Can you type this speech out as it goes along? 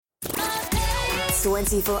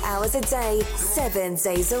24 hours a day, 7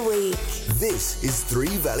 days a week. This is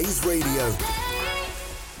Three Valleys Radio.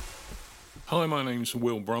 Hi, my name's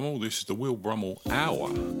Will Brummel. This is the Will Brummel Hour.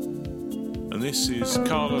 And this is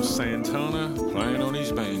Carlos Santana playing on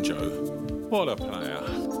his banjo. What a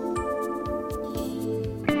player.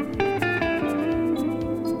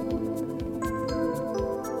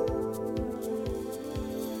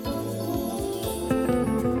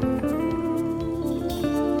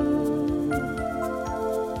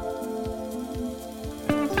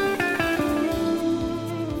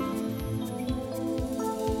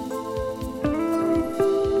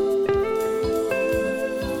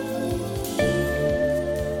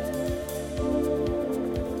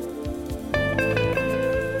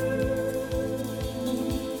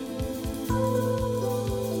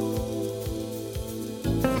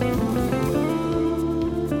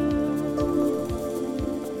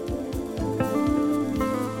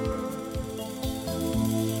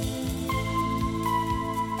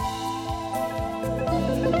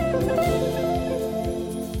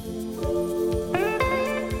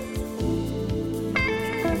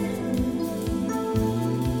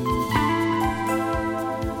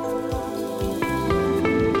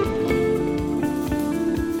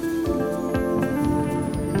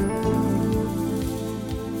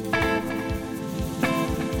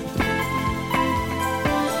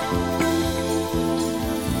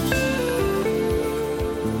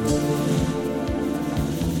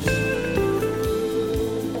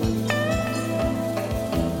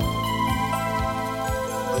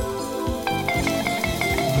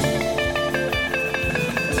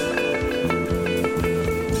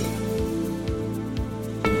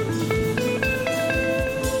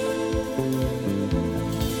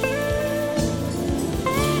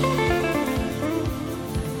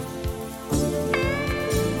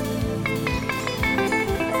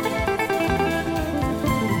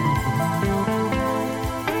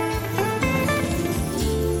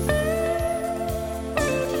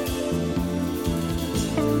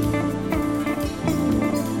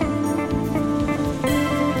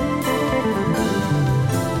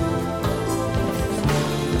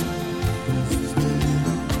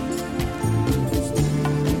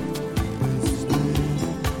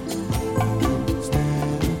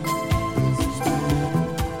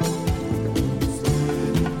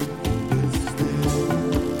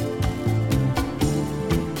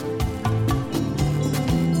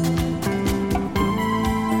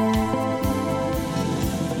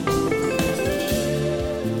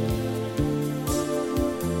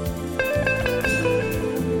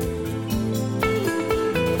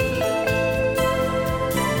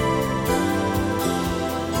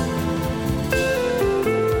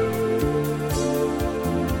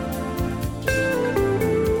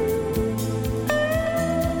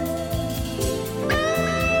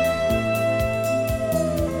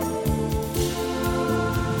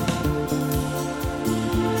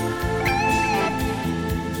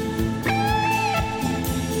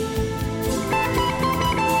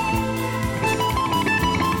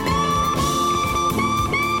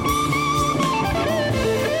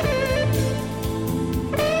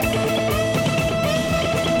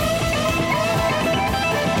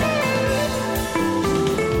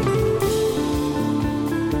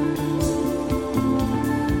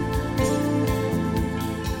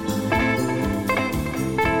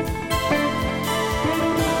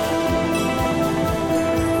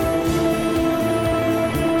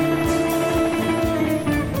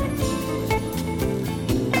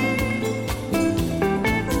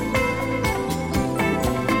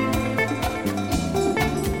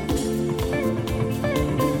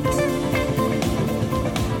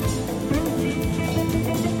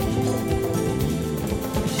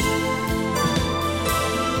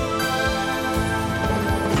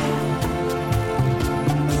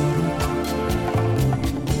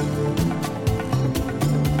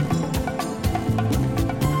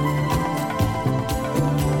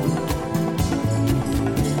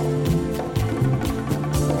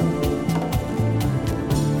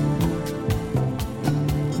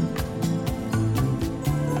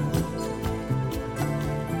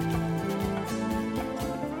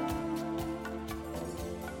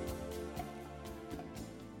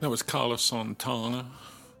 That was Carlos Santana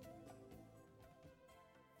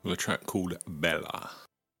with a track called Bella.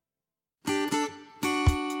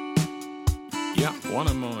 Yeah, one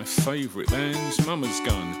of my favourite bands, Mama's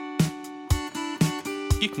Gun.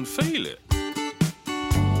 You can feel it,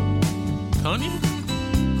 can't you?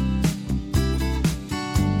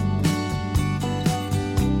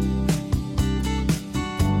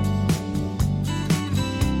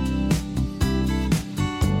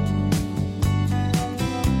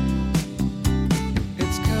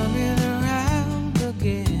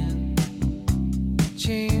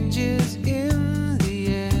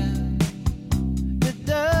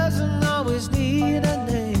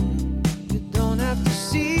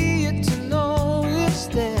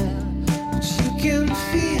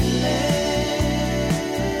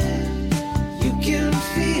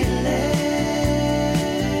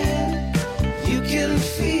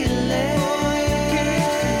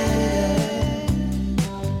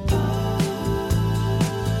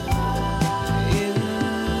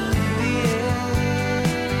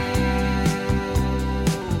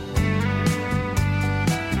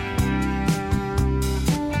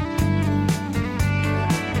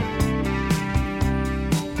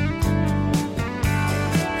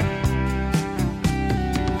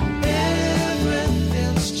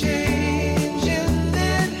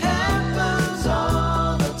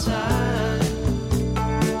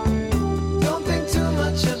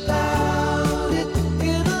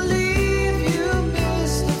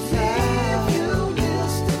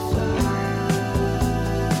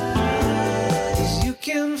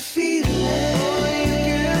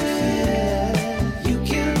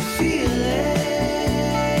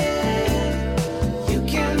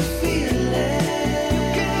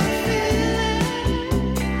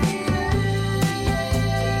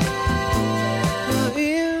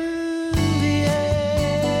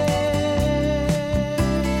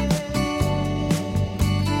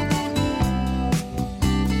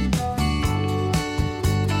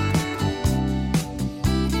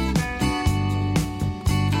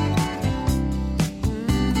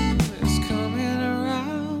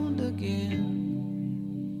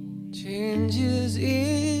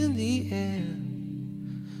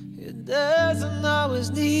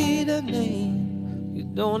 colors need a name. You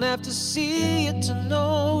don't have to see it to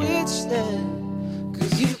know it's there.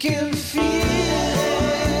 'Cause you can feel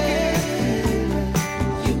it.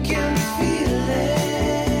 You can feel it.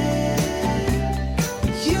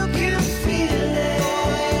 You can feel it.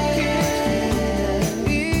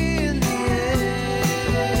 In the air.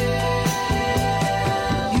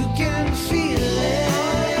 You can feel it.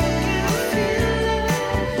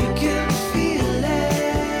 You can feel it.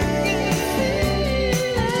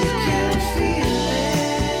 You can feel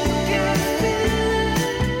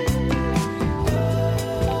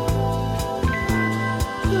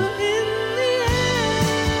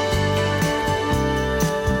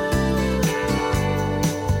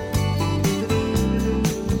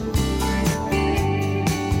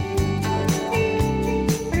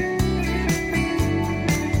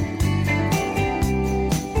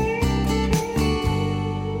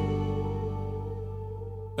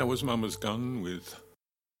That was Mama's Gun with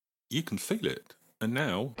You Can Feel It. And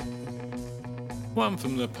now, one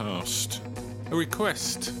from the past. A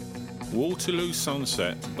request, Waterloo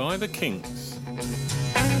Sunset by the Kinks.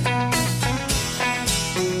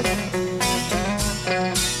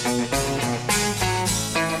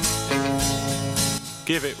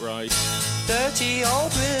 Give it, Ray. dirty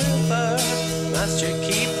old river, must you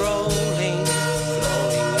keep rolling,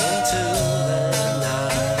 flowing into the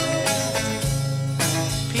night.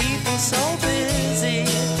 People so busy,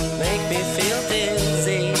 make me feel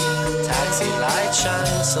dizzy, taxi lights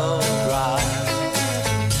shine so bright.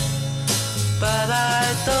 But I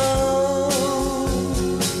don't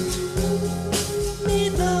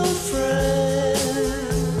need no friend,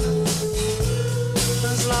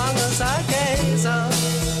 as long as I gaze on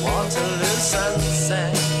Waterloo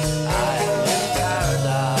sunset, I am in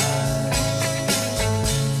paradise.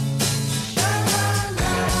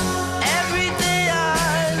 Every day I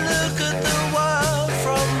look at the world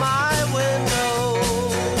from my window.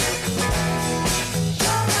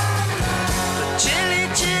 But chilly,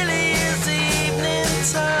 chilly is the evening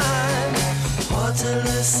time.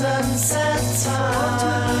 Waterloo sunset time.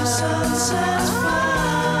 Waterloo sunset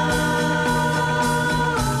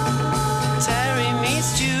Terry meets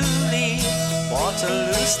Julie,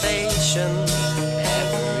 Waterloo Station,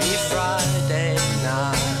 every Friday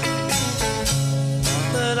night.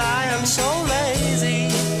 But I am so lazy,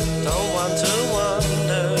 don't want to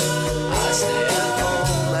wander, I stay at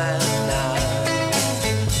home at night.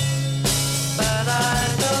 But I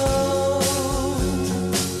don't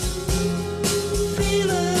feel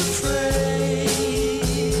afraid,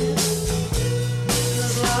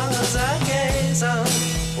 as long as I gaze on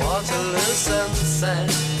Waterloo sunset,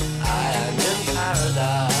 I am in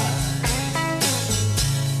paradise.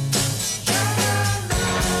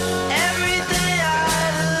 Every day I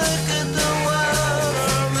look at the world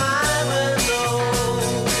from my window.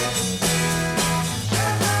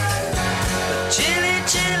 But chilly,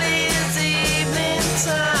 chilly is the evening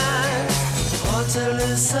time.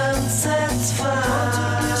 Waterloo sunset's fine.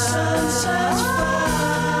 Waterloo sunset's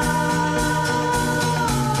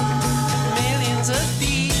millions of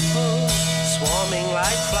people swarming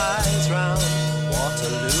like flies round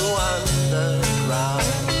Waterloo underground.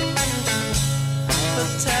 But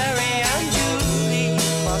Terry and Julie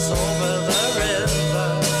cross over the river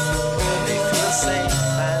where they feel safe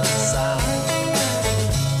and sound.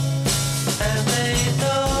 And they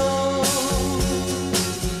don't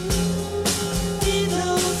need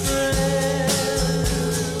no friends,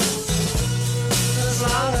 as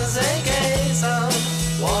long as they gaze on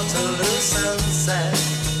Waterloo sunset.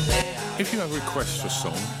 If you have requests for a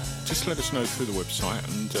song, just let us know through the website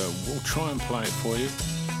and we'll try and play it for you.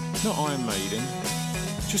 Not Iron Maiden,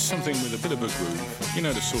 just something with a bit of a groove. You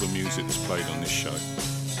know the sort of music that's played on this show.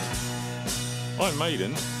 Iron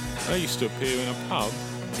Maiden, they used to appear in a pub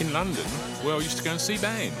in London where I used to go and see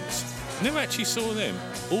bands. Never actually saw them,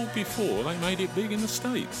 all before they made it big in the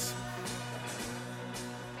States.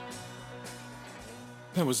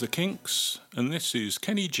 That was the Kinks, and this is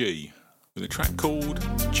Kenny G with a track called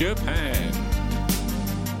Japan.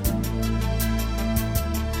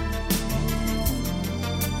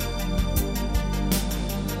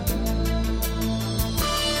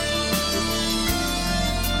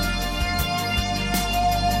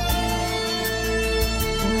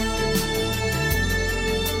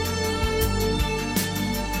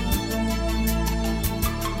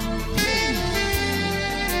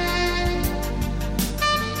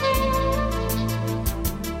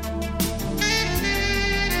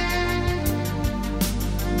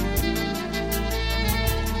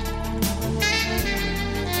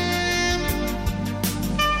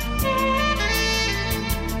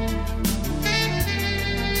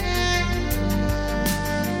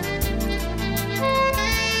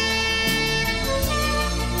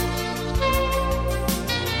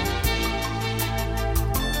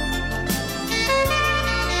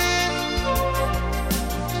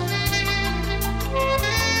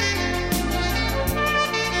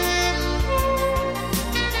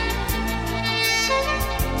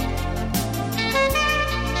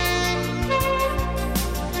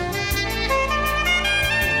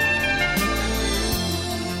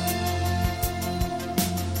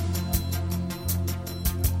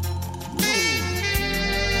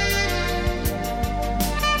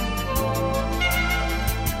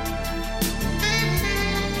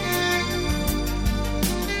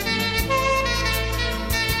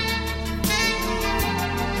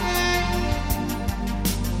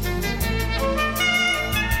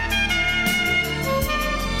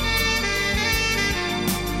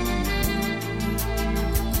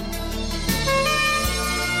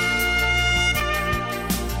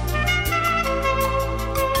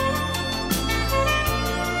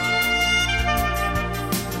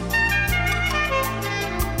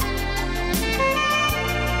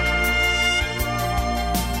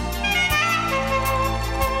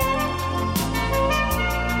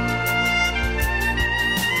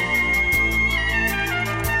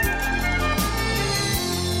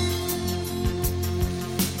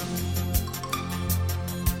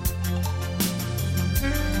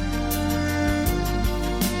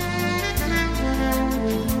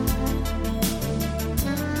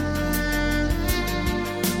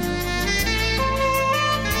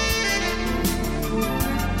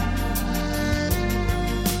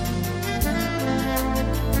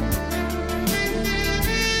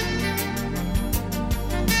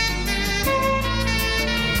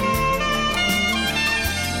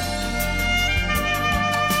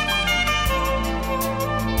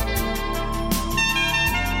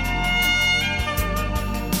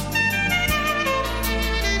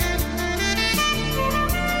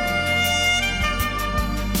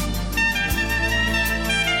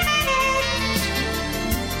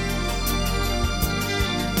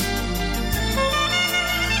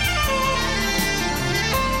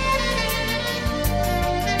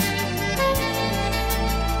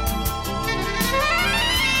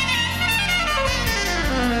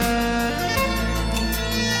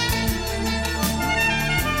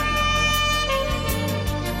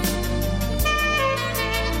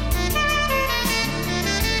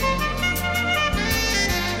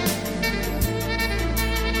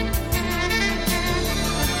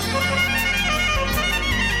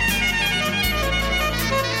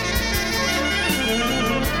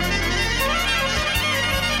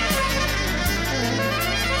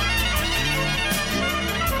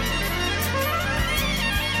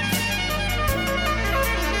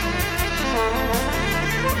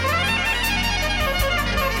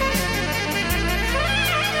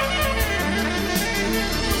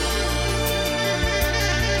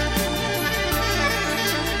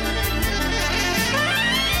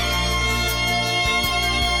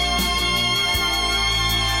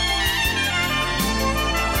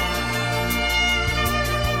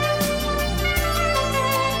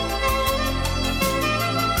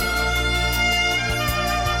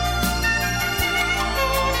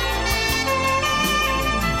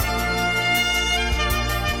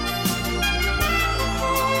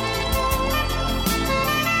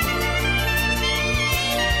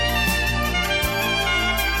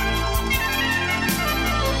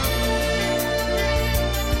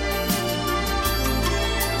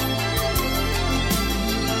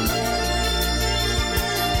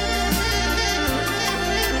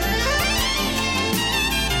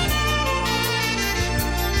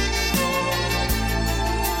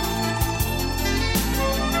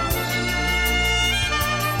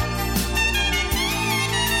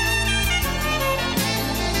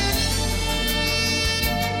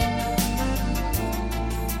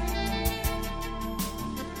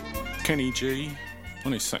 Kenny G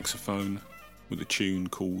on his saxophone with a tune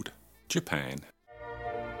called Japan.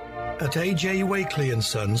 At AJ Wakely &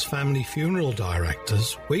 Sons Family Funeral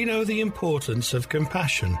Directors, we know the importance of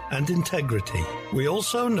compassion and integrity. We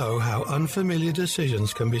also know how unfamiliar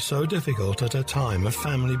decisions can be so difficult at a time of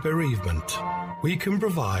family bereavement. We can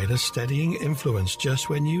provide a steadying influence just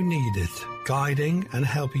when you need it, guiding and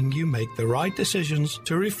helping you make the right decisions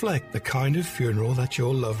to reflect the kind of funeral that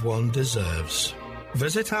your loved one deserves.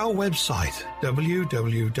 Visit our website,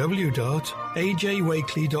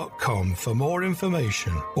 www.ajwakely.com, for more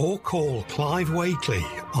information, or call Clive Wakely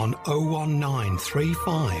on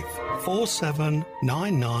 01935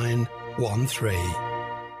 479913.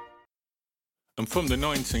 And from the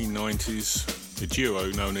 1990s, the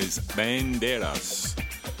duo known as Banderas.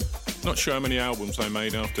 Not sure how many albums they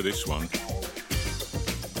made after this one.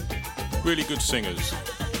 Really good singers.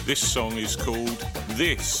 This song is called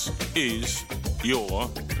This Is Your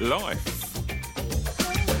Life.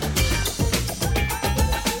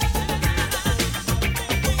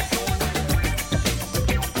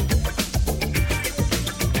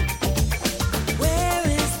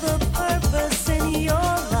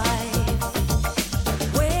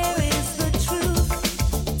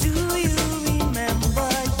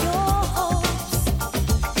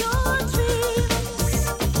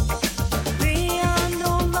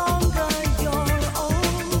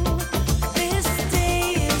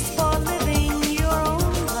 Falling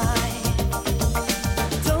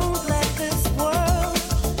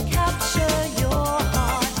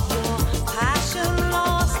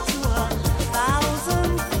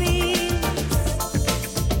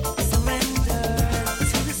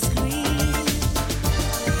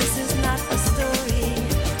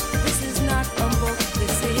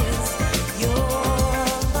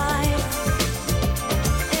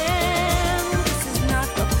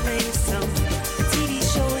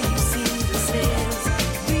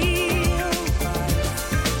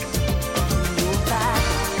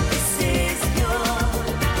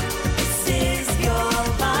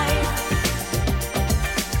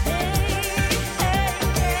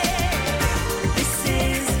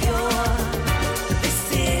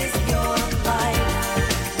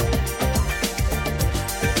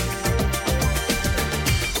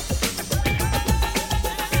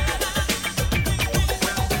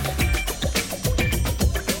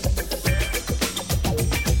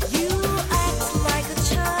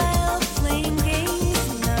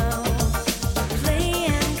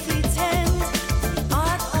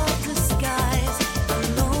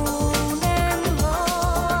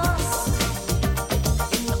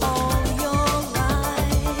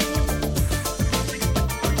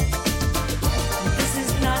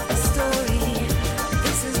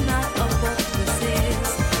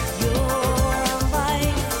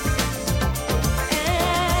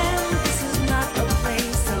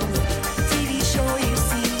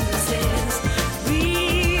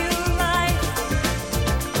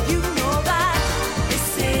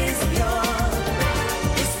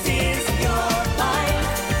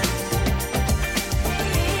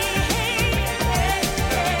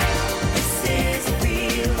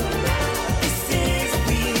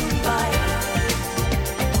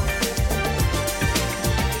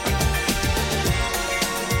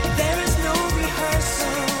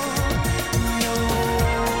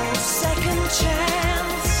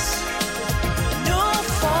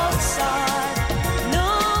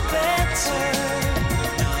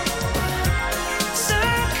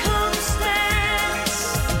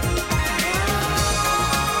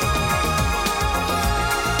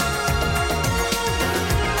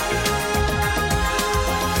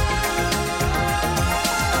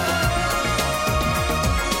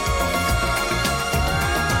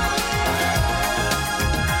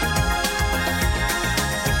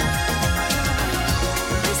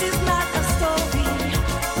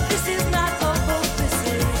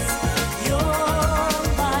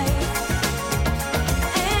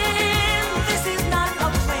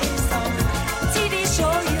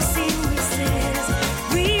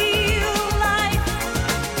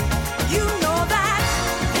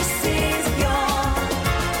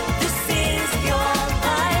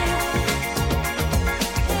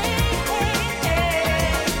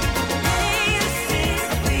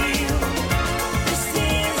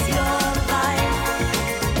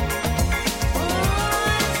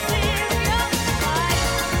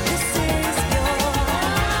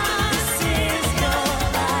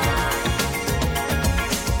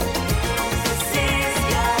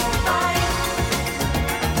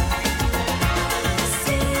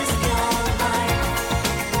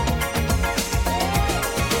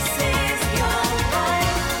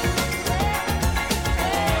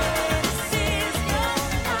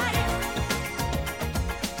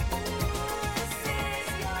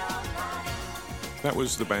That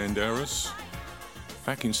was the Banderas,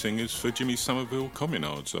 backing singers for Jimmy Somerville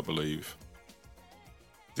Communards, I believe.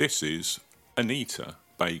 This is Anita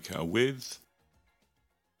Baker with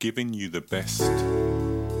Giving You the Best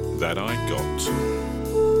That I Got.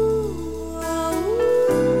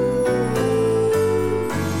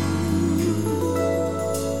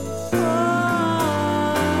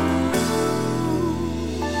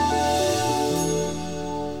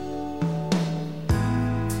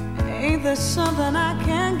 There's something I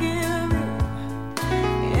can give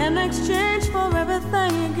you in exchange for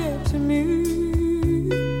everything you give to me.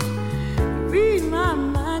 Read my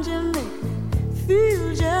mind, you make me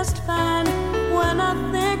feel just fine. When I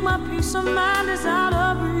think my peace of mind is out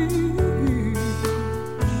of reach,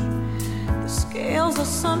 the scales are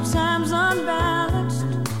sometimes unbalanced,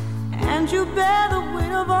 and you bear the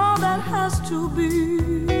weight of all that has to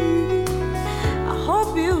be. I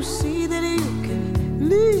hope you see that you can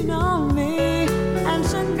lean on me, and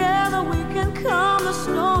together we can calm the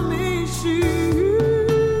stormy seas.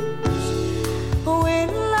 We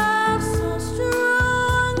love so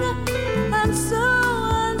strong and so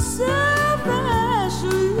unselfishly,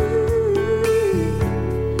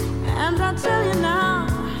 and I tell you now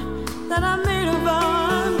that I made a vow.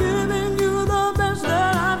 I'm giving you the best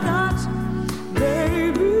that I've got,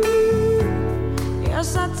 baby.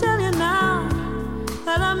 Yes, I tell you now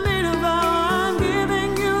that I made a vow.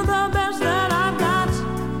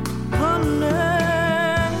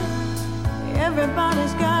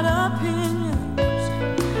 Everybody's got opinions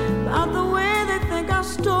about the way they think our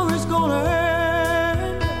story's gonna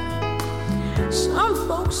end. Some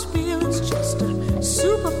folks feel it's just a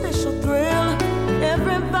superficial thrill.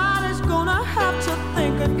 Everybody's gonna have to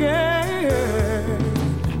think again.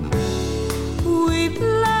 We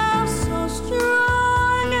love so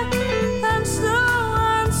strong and so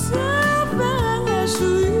unselfishly.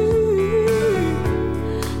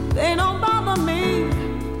 They don't bother me,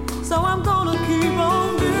 so I'm gonna keep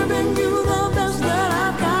on giving you the best that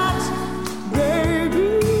I've got,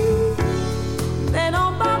 baby. They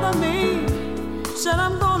don't bother me, said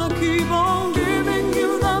I'm gonna keep on giving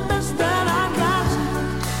you the best that I've got.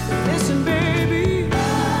 Listen, baby,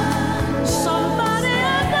 somebody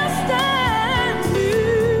understands me.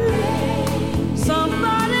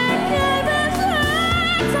 Somebody gave his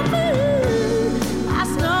hand to me. I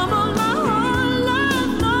stumbled my whole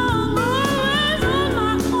life long, always on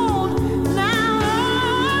my own. Now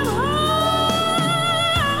I'm home,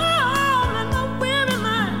 and my weary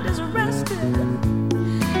mind is rested,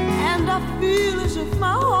 and I feel as if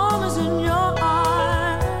my home is in your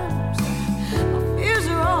arms. My fears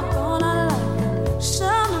are all gone, I like the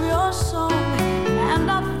sound of your song, and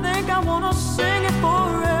I think I wanna sing it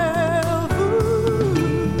forever.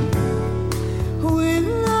 We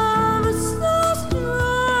love is so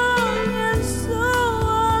strong and so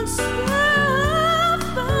unselfishly,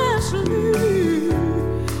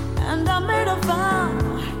 and I made a vow,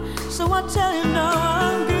 so I tell you now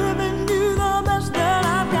I'm giving you the best that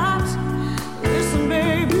I've got. Listen,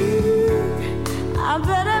 baby, I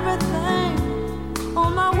bet everything on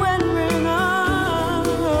my wedding ring. I'm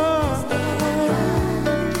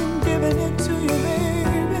giving it to you,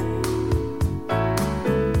 baby.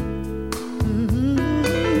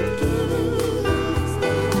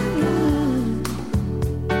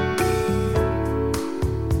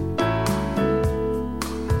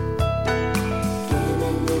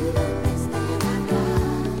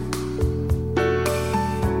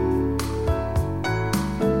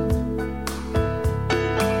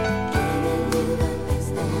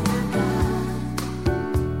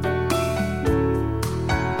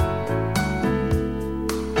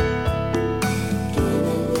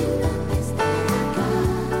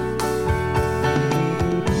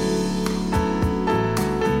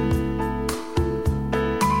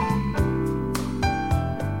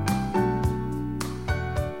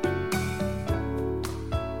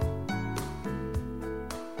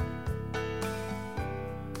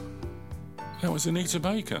 That was Anita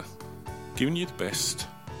Baker, giving you the best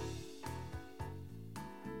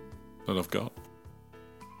that I've got.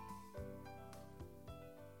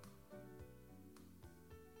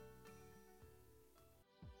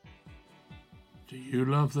 Do you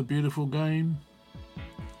love the beautiful game?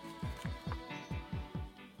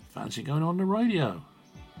 Fancy going on the radio?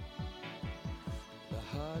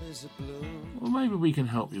 Well, maybe we can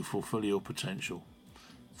help you fulfill your potential.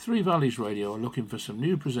 Three Valleys Radio are looking for some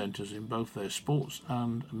new presenters in both their sports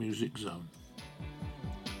and music zone.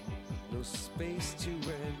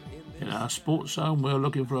 In our Sports Zone, we're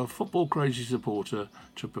looking for a football crazy supporter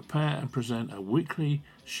to prepare and present a weekly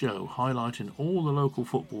show highlighting all the local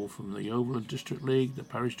football from the Overland District League, the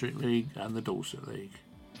Perry Street League and the Dorset League.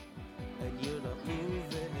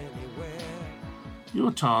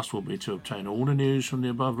 Your task will be to obtain all the news from the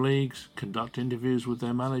above leagues, conduct interviews with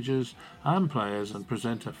their managers and players, and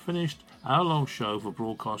present a finished hour-long show for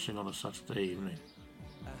broadcasting on a Saturday evening.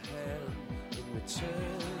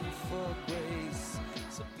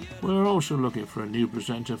 We're also looking for a new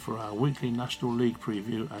presenter for our weekly National League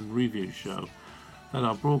preview and review show that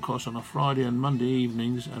are broadcast on a Friday and Monday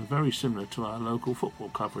evenings, and very similar to our local football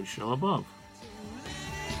coverage show above.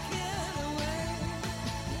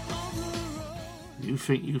 You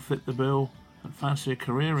think you fit the bill and fancy a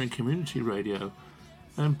career in community radio?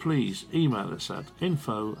 Then please email us at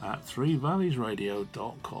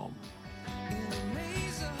info@threevalleyesradio.com.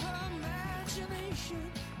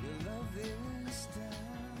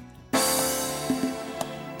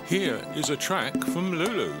 Here is a track from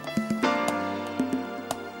Lulu.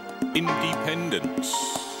 Independence.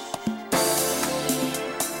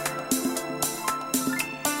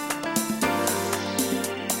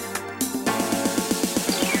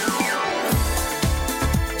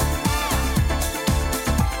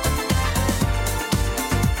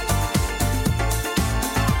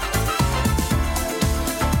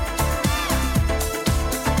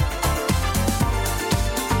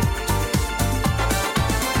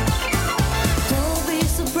 Don't be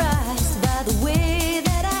surprised by the way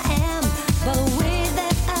that I am, by the way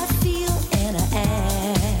that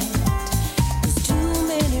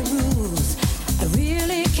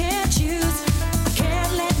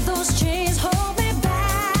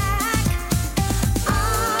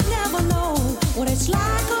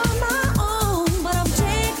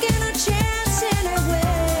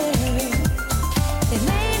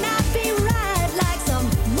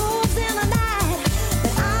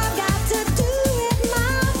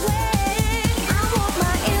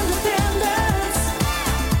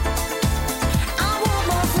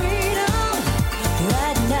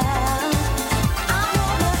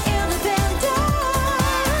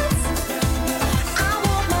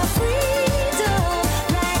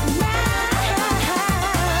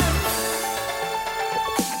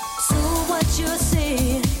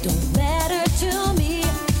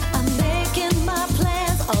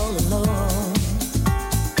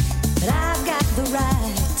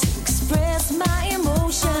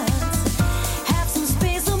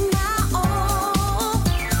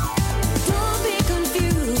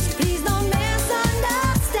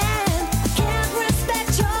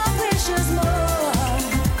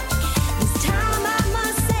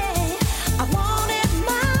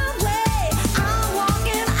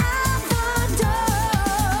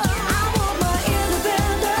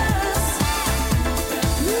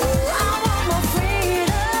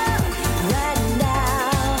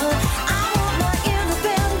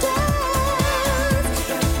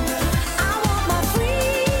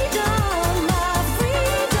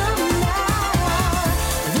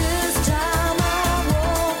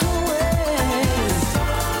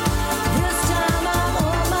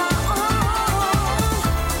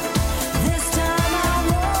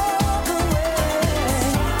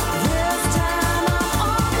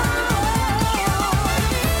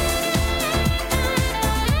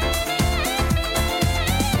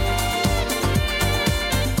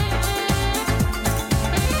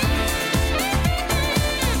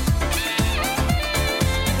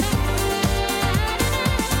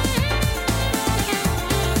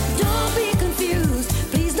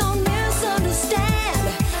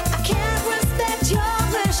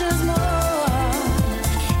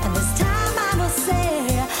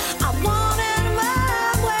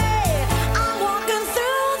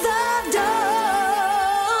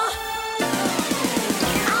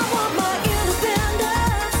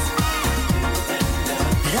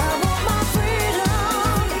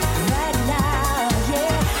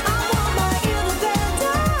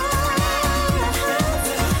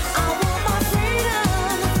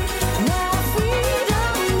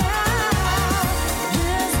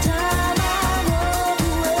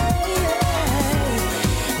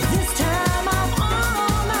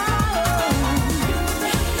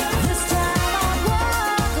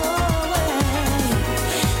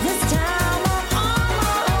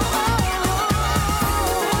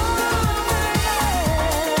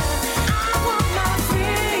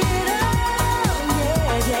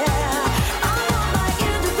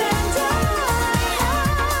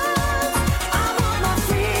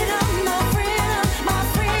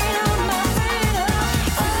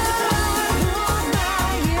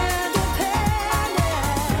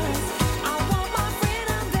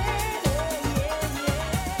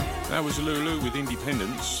That was Lulu with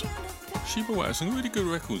Independence. She brought out some really good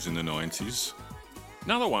records in the 90s.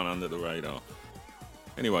 Another one under the radar.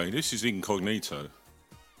 Anyway, this is Incognito. The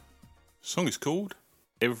song is called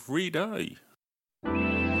Every Day.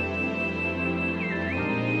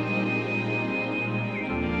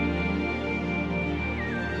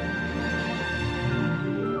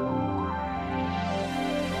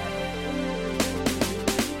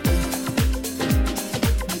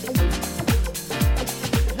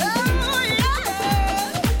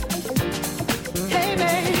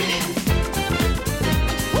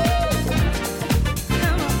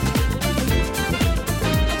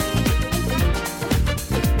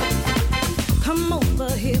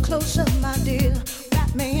 Closer, my dear,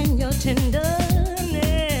 wrap me in your tenderness.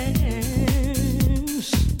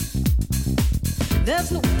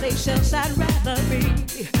 There's no place else I'd rather be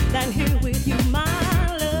than here with you, my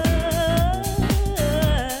love.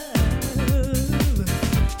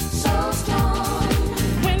 So strong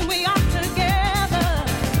when we are together,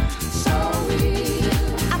 so real.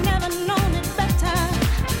 I've never known it better.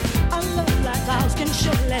 A love like ours can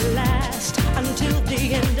surely last until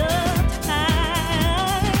the end of time.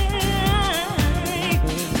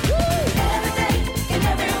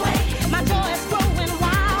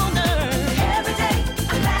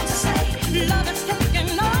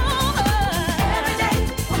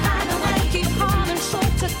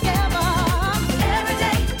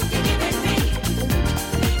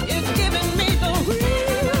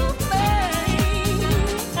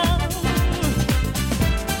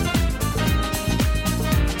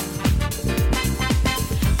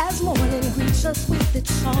 Us with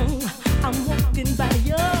its song, I'm walking by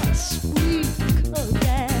your sweet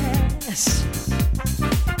caress.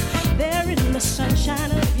 There in the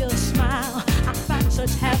sunshine of your smile, I find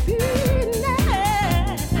such happiness.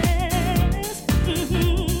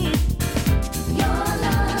 Your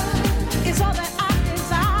love is all that I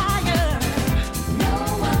desire. No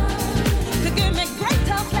one could give me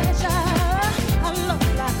greater pleasure. A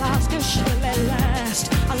love like ours can surely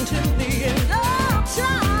last until the end of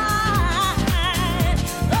time.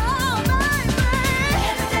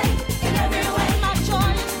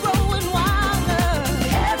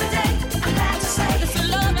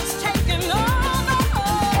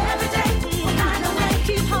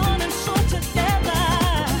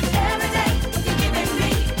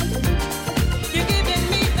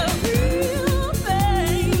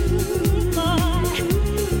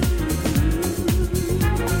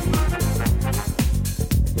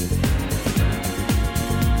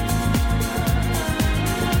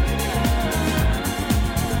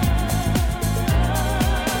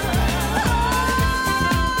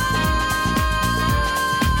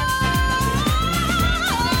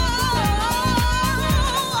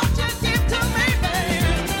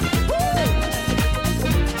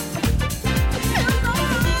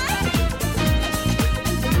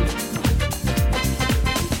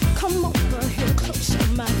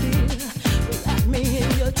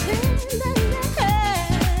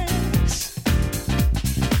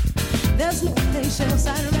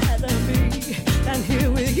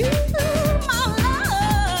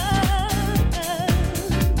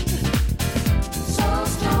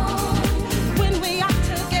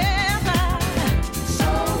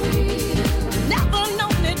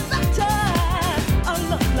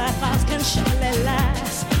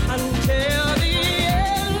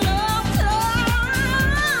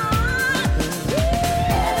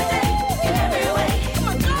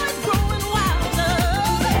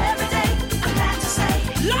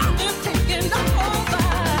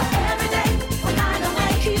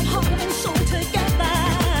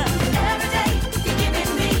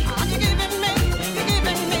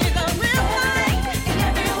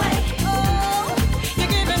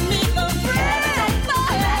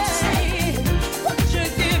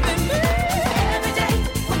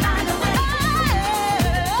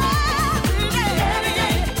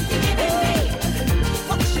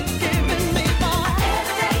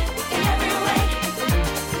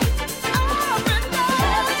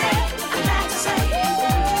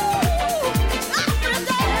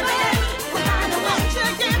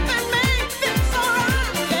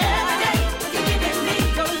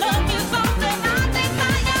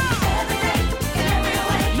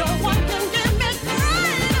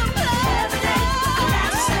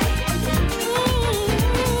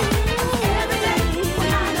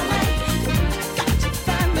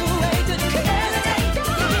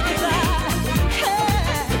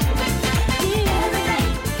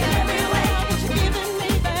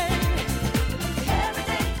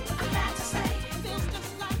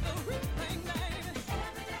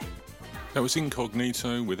 That was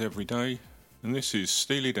Incognito with Every Day. and this is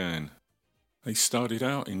Steely Dan. They started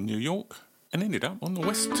out in New York and ended up on the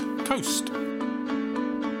West Coast.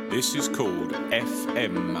 This is called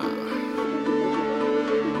FM.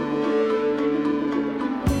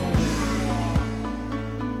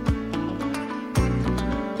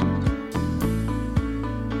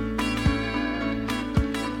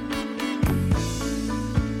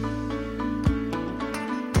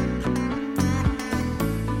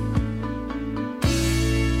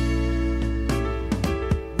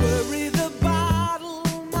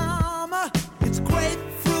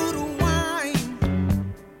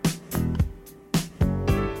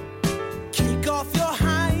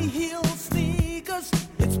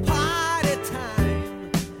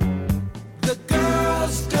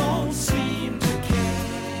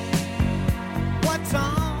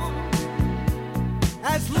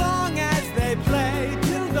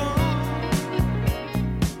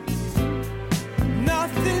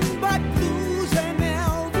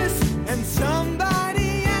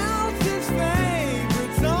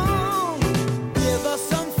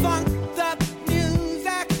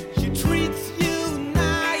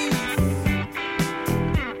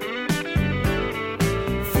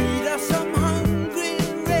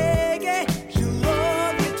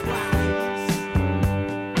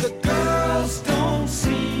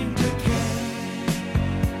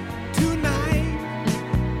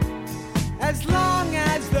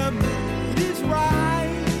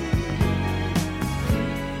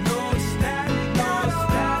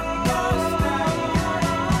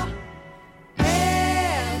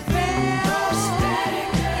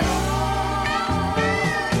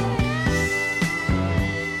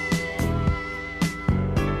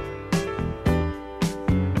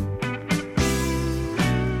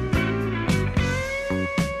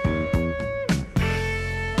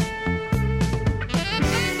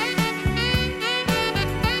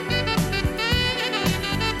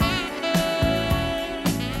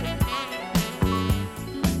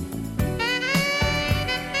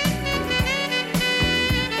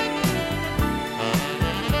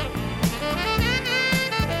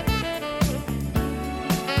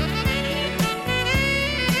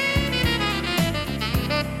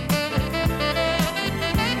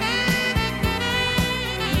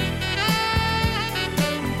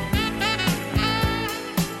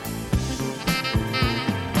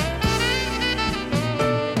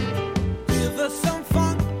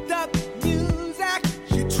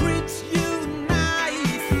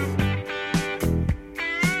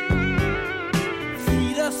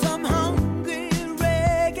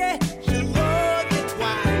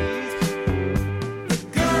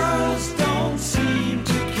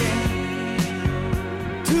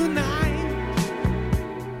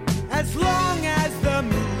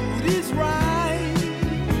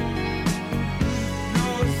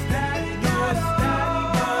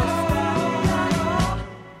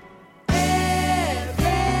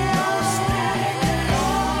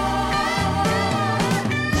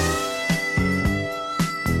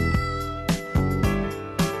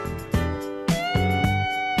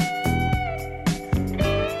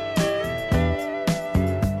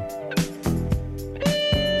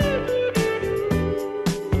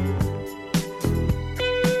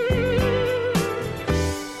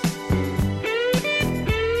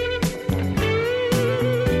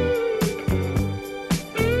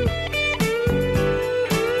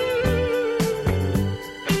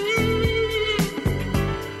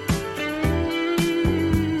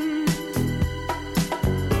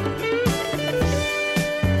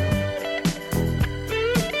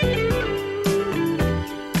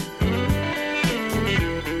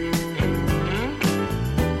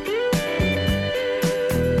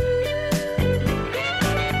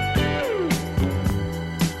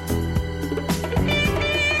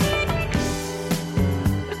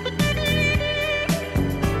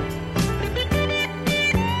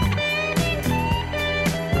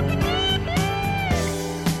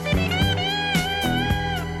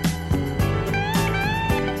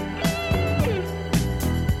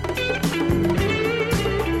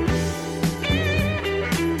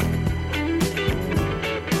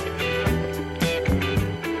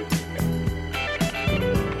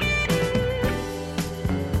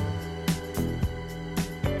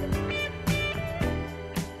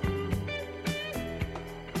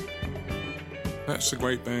 That's the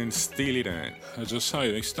great band Steely Dan. As I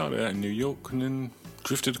say, they started out in New York and then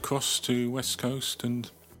drifted across to West Coast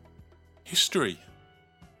and history.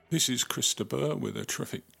 This is Chris de Burgh with a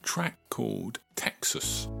terrific track called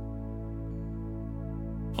Texas.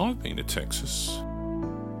 I've been to Texas,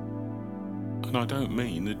 and I don't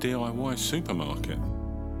mean the DIY supermarket,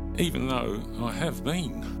 even though I have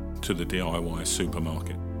been to the DIY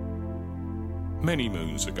supermarket. Many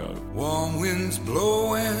moons ago. Warm winds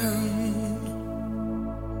blowing,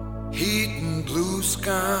 heat and blue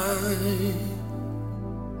sky,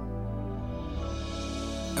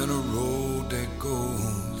 and a road that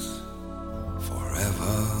goes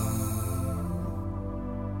forever.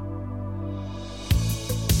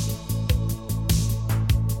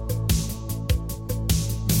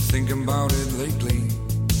 Been thinking about it lately,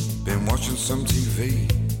 been watching some TV,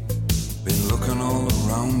 been looking all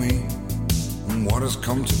around me and what has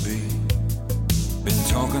come to be. Been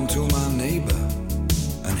talking to my neighbor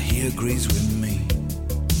and he agrees with me.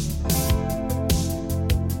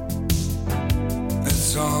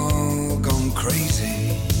 It's all gone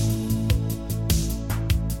crazy.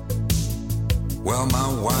 Well, my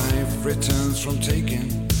wife returns from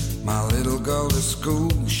taking my little girl to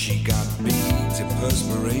school. She got beads of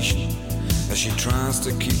perspiration as she tries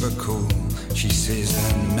to keep her cool. She says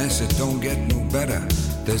that mess, it don't get no better.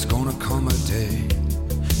 There's gonna come a day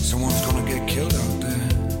someone's gonna get killed out there.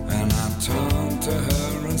 And I turn to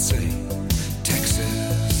her and say,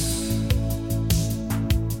 Texas.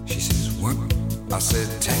 She says, what? I said,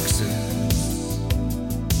 Texas.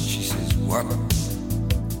 She says, what?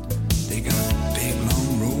 They got big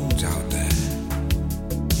long roads out there.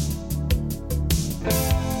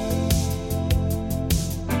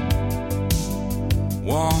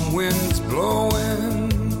 Warm winds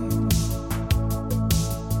blowing,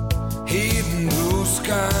 heat and blue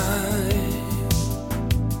sky,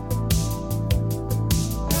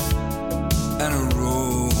 and a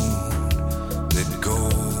road that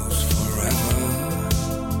goes forever.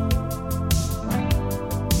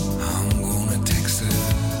 I'm going to Texas.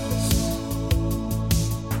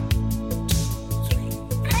 2, 3.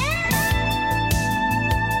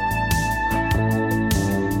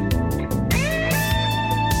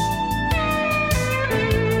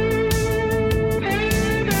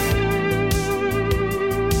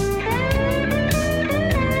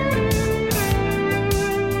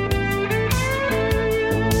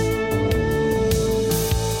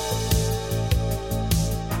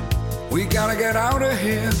 We gotta get out of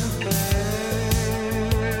here.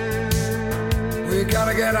 We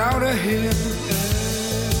gotta get out of here.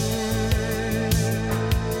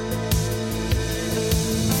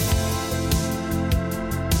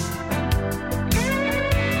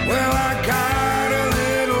 Well, I got a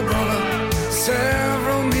little brother,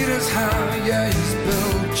 several meters high. Yeah, he's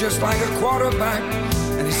built just like a quarterback,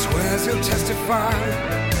 and he swears he'll testify.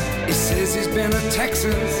 He says he's been to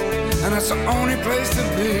Texas, and that's the only place to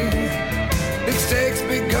be. Big stakes,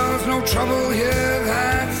 big guns, no trouble here.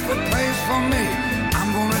 That's the place for me.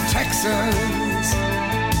 I'm going to Texas.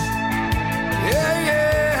 Yeah,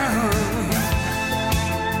 yeah.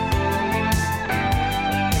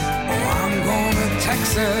 Oh, I'm going to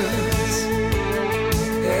Texas.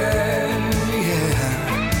 Yeah, yeah.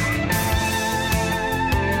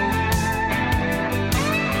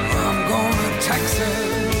 I'm going to Texas.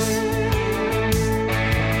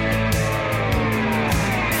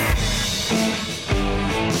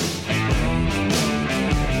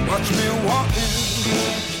 Watch me walking.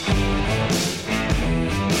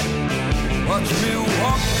 Watch me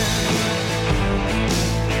walking.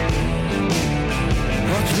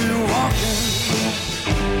 Watch me walking.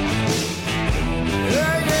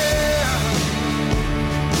 Yeah, yeah.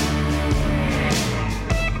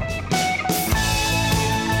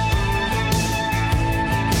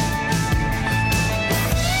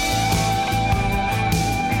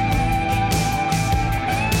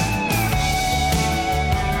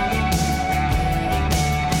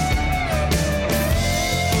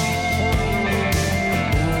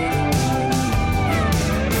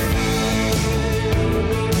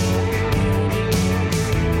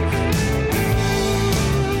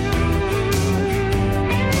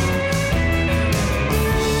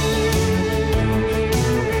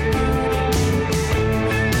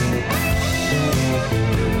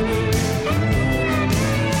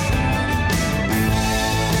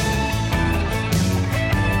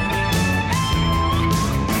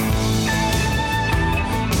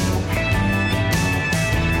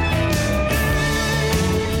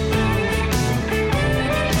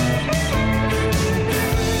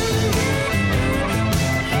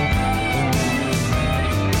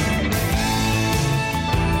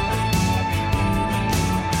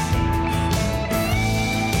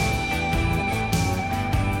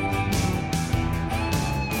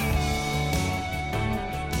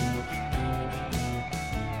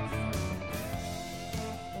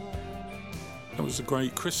 was the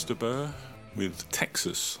great Chris de Burgh with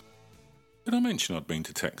Texas. Did I mention I'd been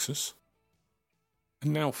to Texas?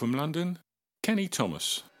 And now from London, Kenny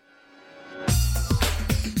Thomas.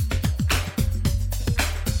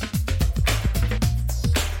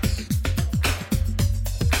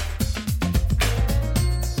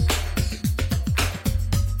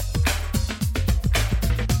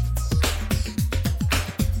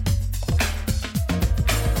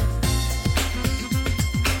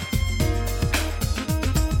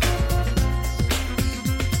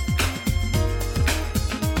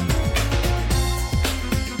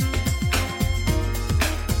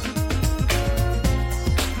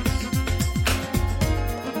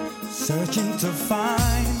 searching to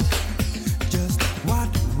find just what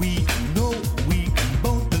we know we can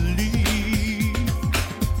both believe.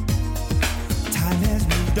 Time has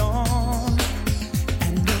moved on,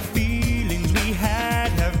 and the feelings we had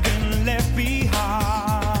have been left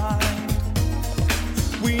behind.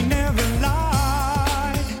 We never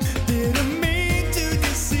lied, didn't mean to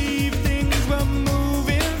deceive. Things were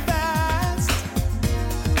moving fast.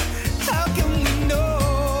 How can we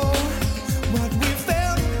know what we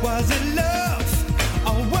felt? Was it love,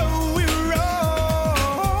 or were we wrong?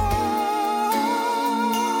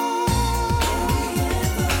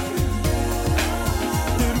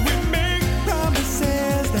 Did we make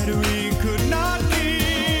promises that we could not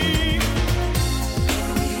keep?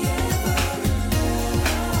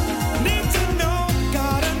 Need to know,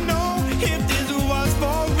 gotta know if this was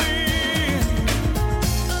for real.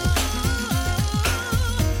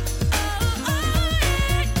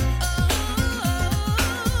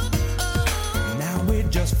 Now we're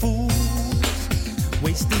just fools,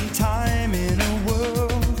 wasting time in a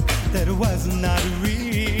world that was not real.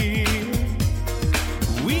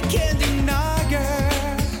 We can't deny,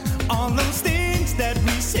 girl, all those things that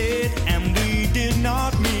we said and we did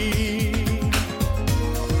not mean.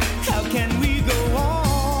 How can we go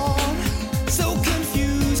on so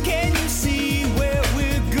confused? Can you see where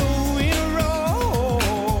we're going wrong?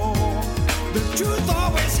 The truth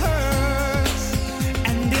always hurts,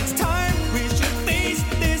 and it's time we should face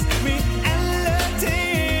this reality.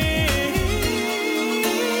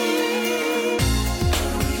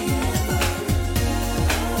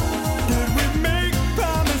 Did we make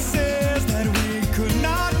promises that we could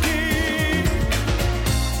not keep?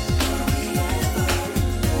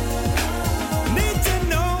 Need to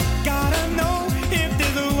know, gotta know if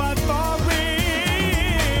this was for real.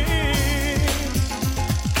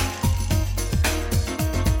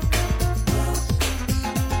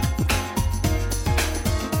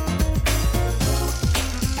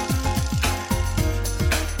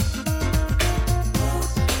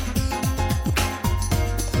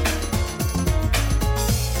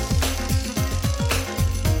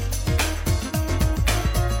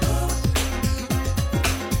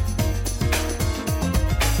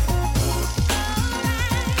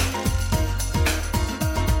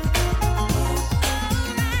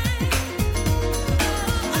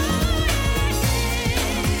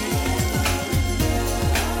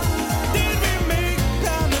 Did we make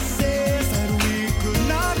promises that we could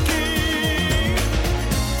not keep?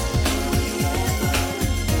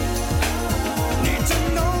 Need to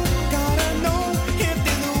know, gotta know if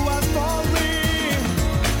this was for real.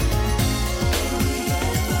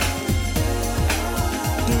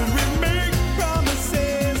 Did we make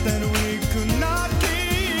promises that we could not keep?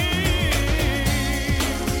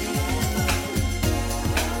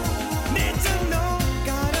 Need to know,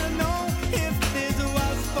 gotta know if this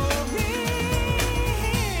was for real.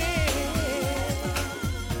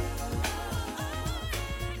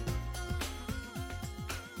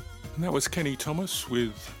 And that was Kenny Thomas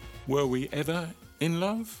with Were We Ever in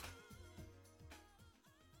Love?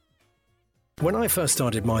 When I first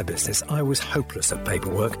started my business, I was hopeless at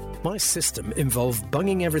paperwork. My system involved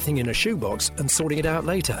bunging everything in a shoebox and sorting it out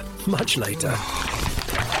later, much later.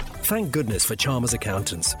 Thank goodness for Chalmers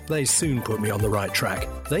Accountants. They soon put me on the right track.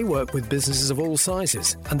 They work with businesses of all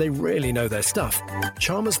sizes, and they really know their stuff.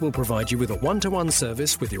 Chalmers will provide you with a one-to-one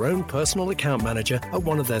service with your own personal account manager at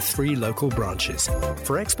one of their 3 local branches.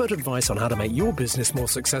 For expert advice on how to make your business more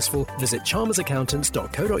successful, visit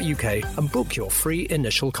chalmersaccountants.co.uk and book your free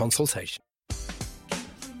initial consultation.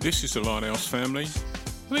 This is the Linehouse Family.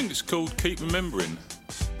 I think it's called Keep Remembering.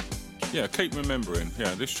 Yeah, Keep Remembering.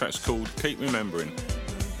 Yeah, this track's called Keep Remembering.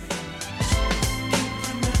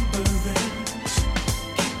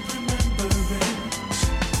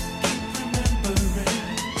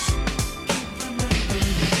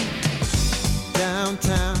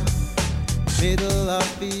 Downtown, middle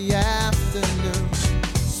of the afternoon,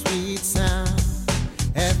 sweet sound,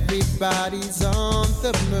 everybody's on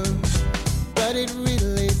the move, but it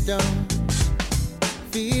really don't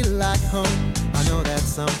feel like home. I know that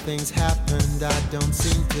something's happened, I don't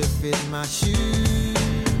seem to fit my shoes.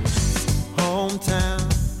 Hometown,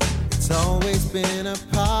 it's always been a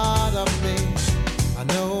part of me. I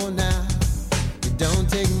know now, it don't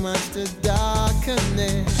take much to darken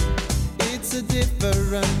it. It's a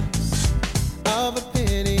difference of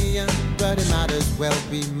opinion, but it might as well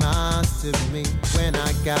be mine to me when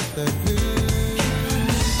I got the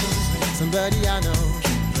blues. Somebody I know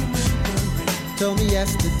told me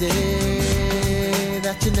yesterday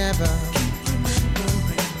that you're never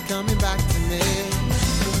coming back to me.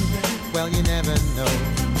 Well, you never know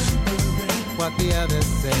what the others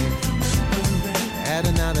say. at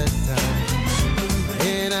another time,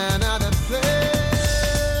 in another place.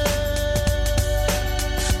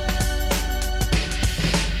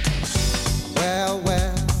 Well,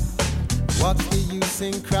 well, what's the use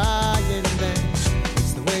in crying then?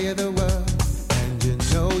 It's the way of the world, and you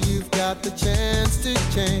know you've got the chance to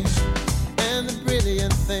change. And the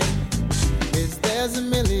brilliant thing is there's a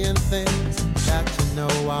million things that you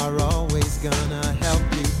know are always gonna help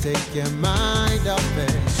you take your mind off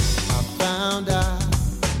it. I found out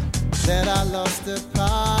that I lost a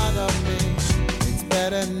part of me. It's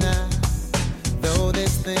better now, though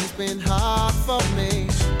this thing's been hard for me.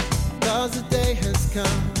 'Cause the day has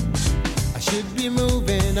come, I should be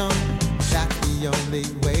moving on. That's the only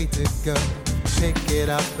way to go. Pick it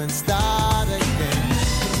up and start again.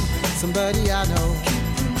 Somebody I know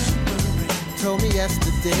told me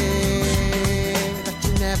yesterday that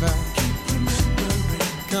you're never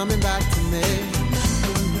coming back to me.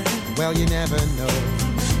 Well, you never know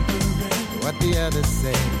what the others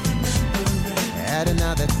say at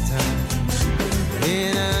another time,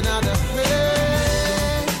 in another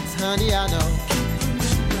place. Honey, I know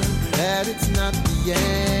that it's not the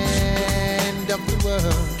end of the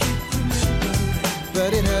world, but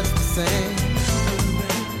it hurts the same.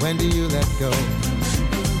 When do you let go?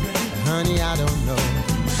 Honey, I don't know.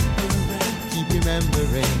 Keep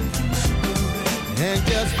remembering and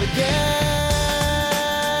just forget.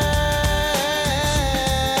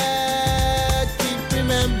 Keep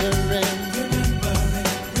remembering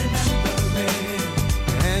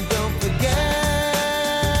and don't forget.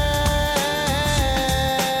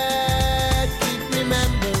 Keep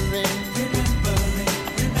remembering.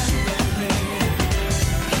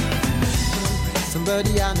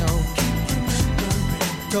 Somebody I know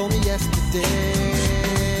told me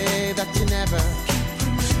yesterday that you're never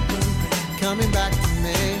coming back to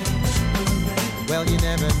me. Well, you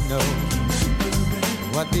never know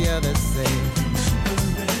what the others say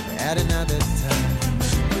at another time,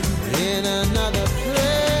 in another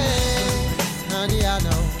place. Honey, I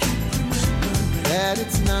know that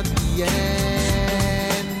it's not the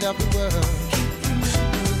end of the world,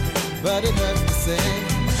 but it hurts the same.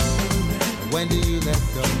 When do you let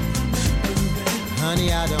go?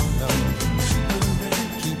 Honey, I don't know.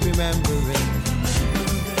 Keep remembering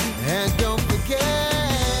and don't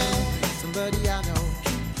forget. Somebody I know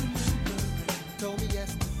told me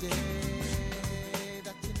yesterday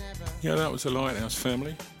that you never. Yeah, that was the Lighthouse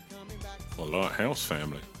Family, or Lighthouse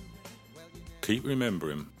Family. Keep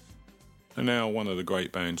remembering. And now one of the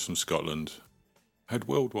great bands from Scotland had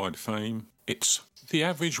worldwide fame. It's the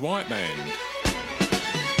Average White Band.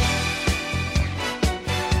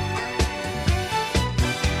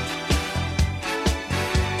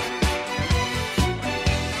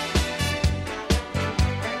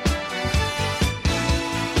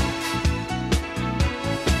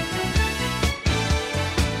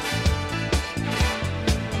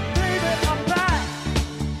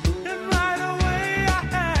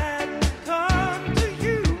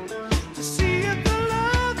 See if the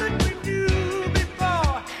love that we knew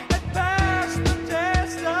before had passed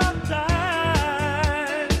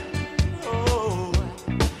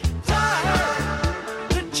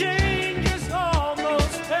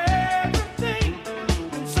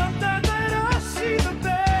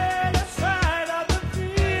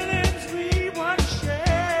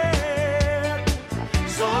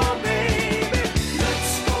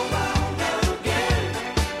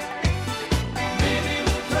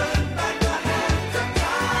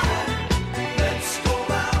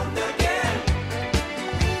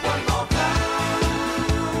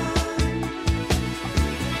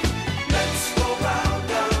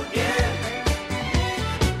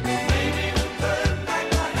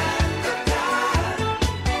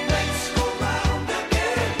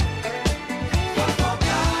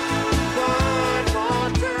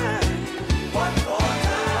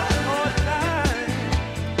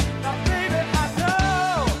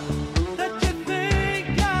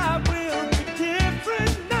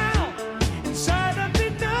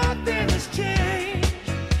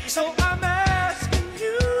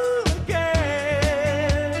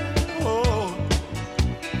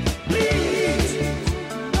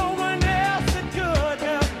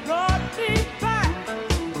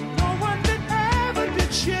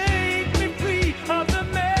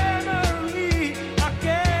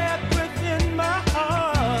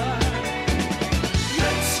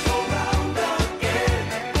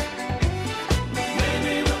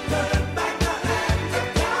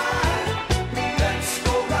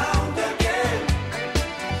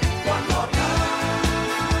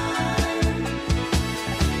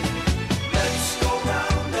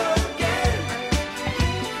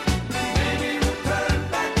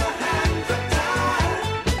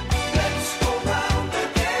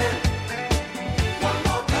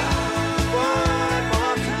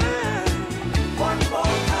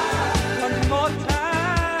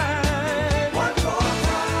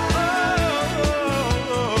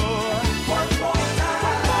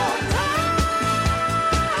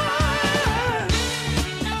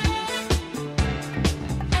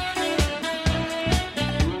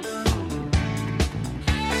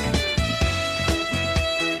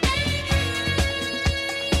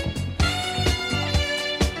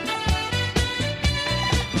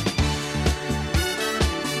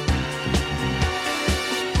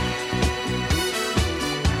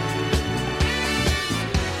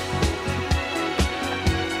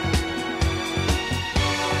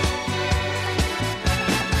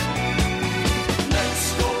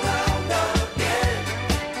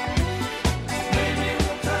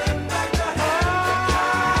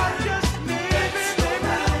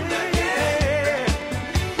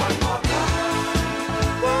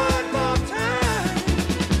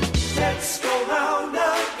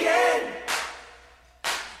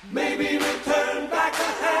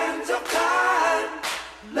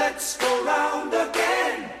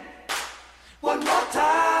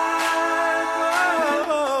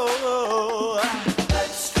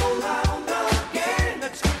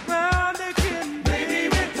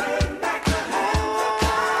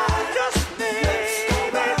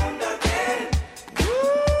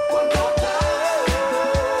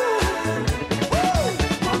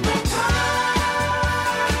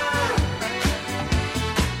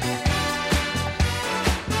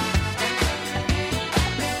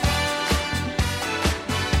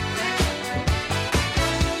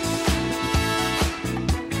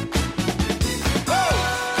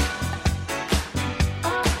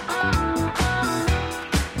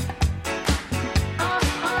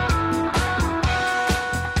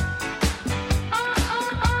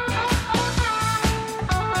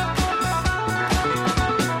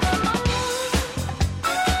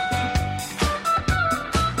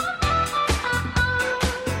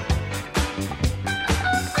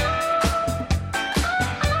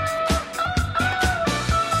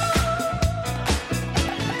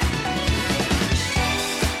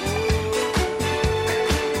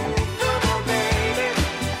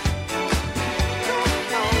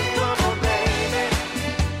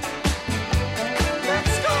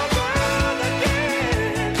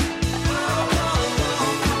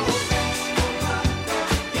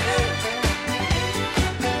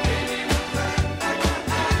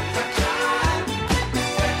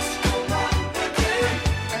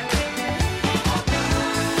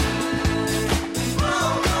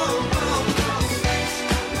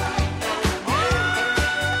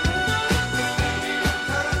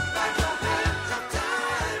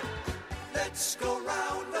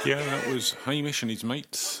Yeah, that was Hamish and his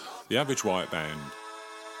mates, the Average White Band.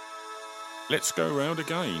 Let's go round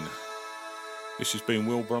again. This has been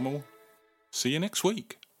Will Brummel. See you next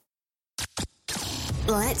week.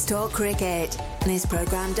 Let's talk cricket. This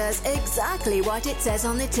programme does exactly what it says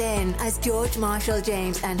on the tin, as George Marshall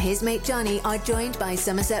James and his mate Johnny are joined by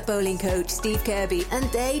Somerset bowling coach Steve Kirby, and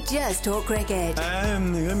they just talk cricket.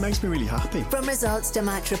 It makes me really happy. From results to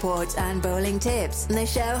match reports and bowling tips, the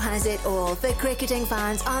show has it all for cricketing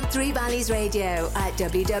fans on Three Valleys Radio at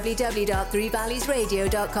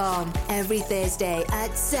www.threevalleysradio.com every Thursday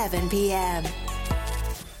at 7 p.m.